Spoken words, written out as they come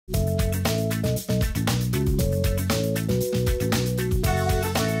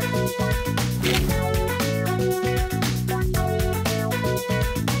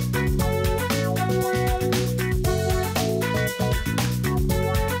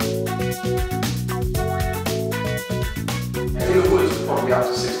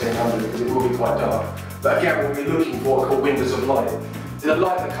because it will be quite dark. But again, we'll be looking for what are called windows of light. The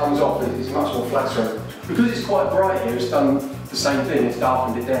light that comes off is much more flattering. Because it's quite bright here, it's done the same thing, it's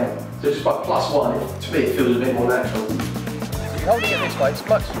darkened it down. So just by +1, to me it feels a bit more natural. If you're holding it this way, it's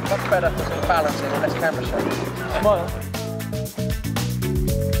much better for sort of balancing and less camera shake. Smile.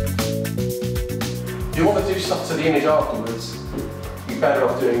 If you want to do stuff to the image afterwards, you're better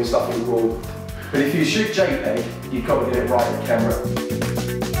off doing stuff in RAW. But if you shoot JPEG, you've got to get it right in camera.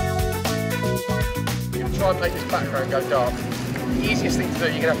 You're going to try and make this background go dark. The easiest thing to do,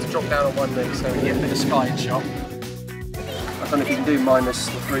 you're going to have to drop down on one knee so we get a bit of sky in shot. I don't know if you can do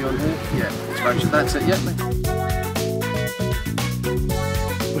 -3 on here. Yeah, exposure, that's it, yeah.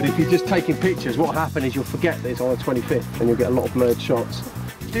 But if you're just taking pictures, what will happen is you'll forget this on the 25th and you'll get a lot of blurred shots.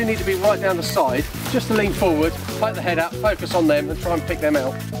 You do need to be right down the side, just to lean forward, poke the head out, focus on them and try and pick them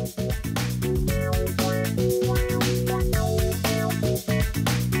out.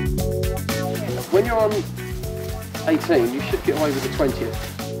 When you're on 18, you should get away with the 20th.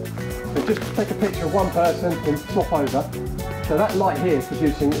 So just take a picture of one person and swap over. So that light here is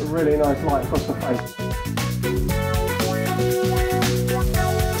producing a really nice light across the face.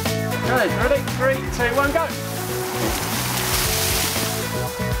 Okay, ready? 3, 2, 1, go!